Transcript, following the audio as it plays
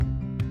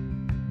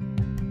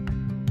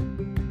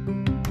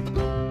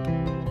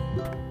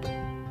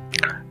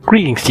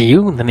Greetings to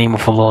you in the name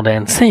of our Lord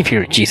and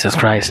Savior Jesus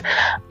Christ.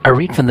 I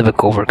read from the book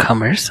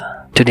Overcomers.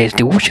 Today's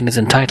devotion is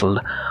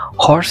entitled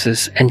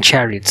Horses and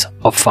Chariots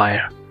of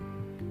Fire.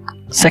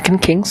 2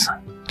 Kings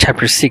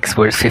chapter 6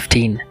 verse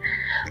 15.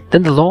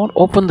 Then the Lord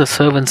opened the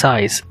servant's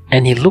eyes,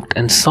 and he looked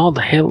and saw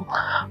the hill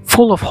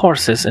full of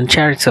horses and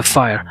chariots of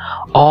fire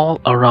all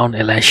around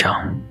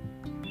Elisha.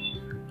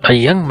 A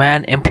young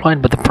man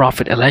employed by the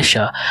prophet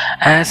Elisha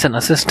as an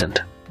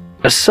assistant,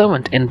 a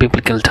servant in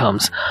biblical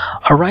terms,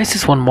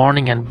 arises one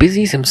morning and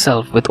busies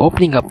himself with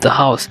opening up the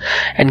house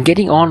and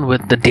getting on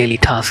with the daily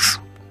tasks.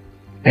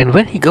 And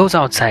when he goes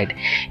outside,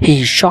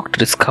 he is shocked to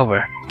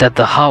discover that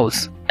the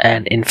house,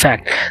 and in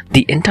fact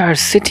the entire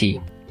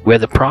city where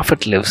the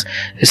prophet lives,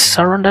 is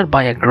surrounded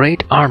by a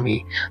great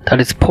army that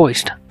is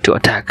poised to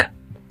attack.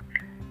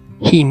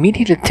 He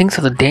immediately thinks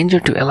of the danger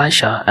to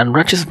Elisha and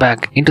rushes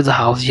back into the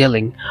house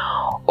yelling,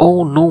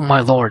 "Oh no, my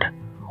lord,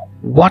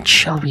 what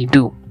shall we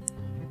do?"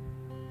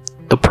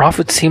 The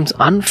prophet seems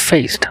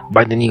unfazed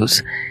by the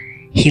news.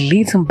 He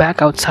leads him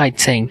back outside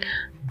saying,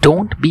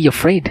 "Don't be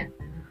afraid.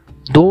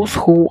 Those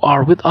who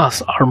are with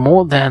us are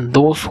more than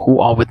those who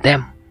are with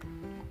them."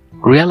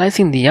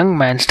 Realizing the young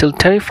man still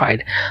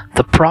terrified,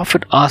 the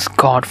prophet asked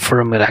God for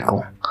a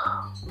miracle.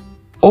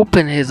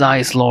 "Open his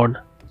eyes, Lord,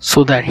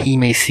 so that he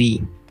may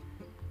see."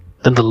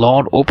 Then the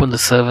Lord opened the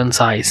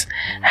servant's eyes,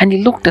 and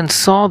he looked and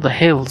saw the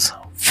hills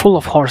full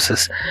of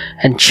horses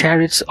and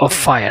chariots of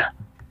fire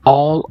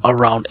all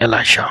around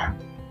Elisha.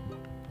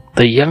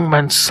 The young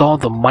man saw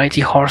the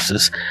mighty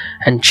horses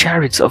and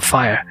chariots of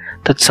fire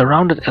that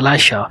surrounded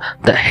Elisha,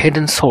 the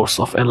hidden source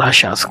of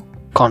Elisha's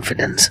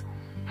confidence.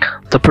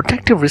 The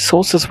protective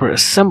resources were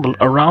assembled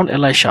around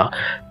Elisha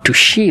to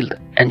shield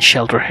and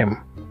shelter him.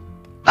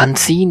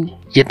 Unseen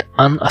yet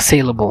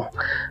unassailable,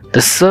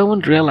 the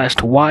servant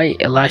realized why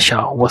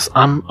Elisha was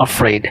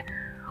unafraid.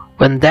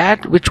 When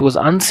that which was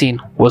unseen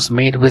was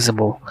made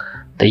visible,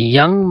 the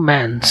young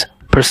man's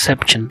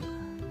perception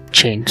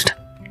changed.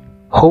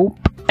 Hope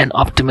and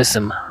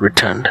optimism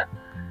returned.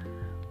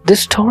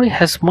 This story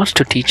has much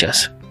to teach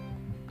us.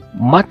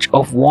 Much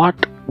of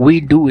what we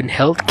do in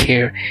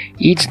healthcare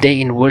each day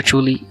in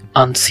virtually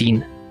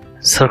unseen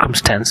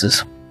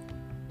circumstances.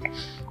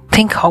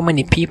 Think how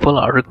many people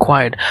are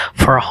required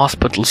for our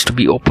hospitals to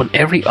be open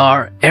every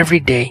hour, every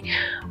day,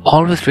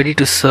 always ready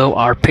to serve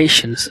our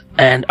patients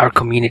and our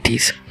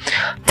communities.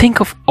 Think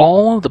of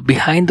all the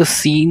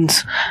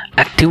behind-the-scenes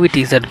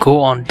activities that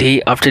go on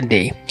day after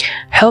day,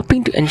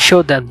 helping to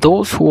ensure that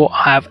those who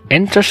have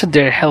entrusted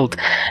their health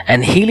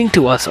and healing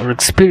to us are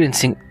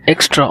experiencing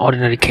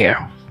extraordinary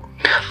care.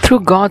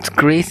 Through God's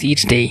grace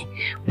each day,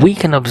 we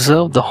can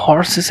observe the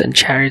horses and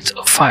chariots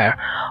of fire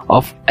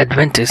of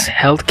Adventist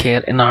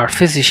healthcare in our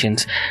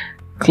physicians,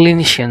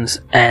 clinicians,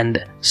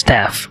 and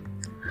staff.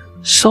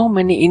 So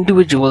many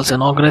individuals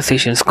and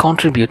organizations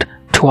contribute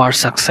to our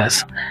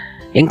success,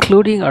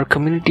 including our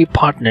community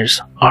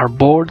partners, our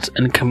boards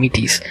and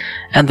committees,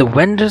 and the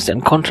vendors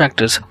and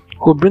contractors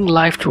who bring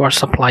life to our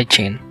supply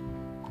chain.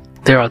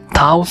 There are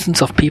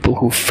thousands of people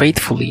who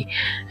faithfully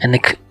and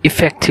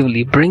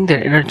effectively bring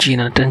their energy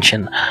and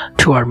attention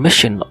to our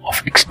mission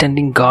of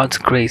extending God's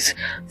grace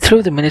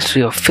through the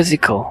ministry of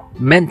physical,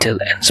 mental,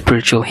 and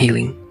spiritual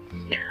healing.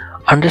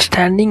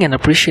 Understanding and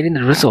appreciating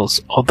the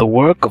results of the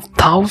work of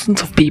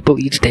thousands of people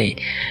each day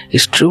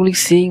is truly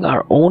seeing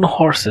our own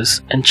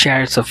horses and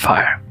chariots of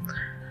fire.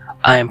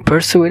 I am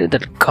persuaded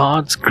that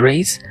God's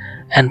grace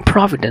and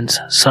providence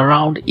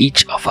surround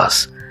each of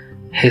us.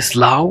 His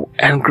love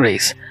and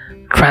grace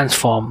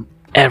transform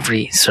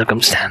every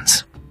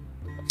circumstance.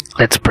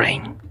 Let's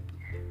pray.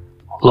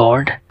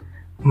 Lord,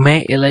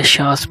 may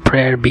Elisha's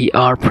prayer be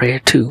our prayer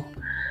too,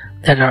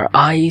 that our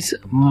eyes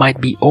might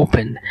be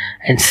opened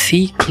and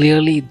see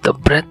clearly the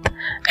breadth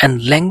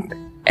and length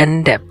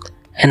and depth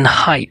and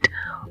height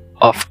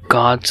of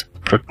God's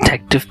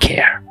protective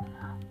care.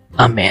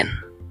 Amen.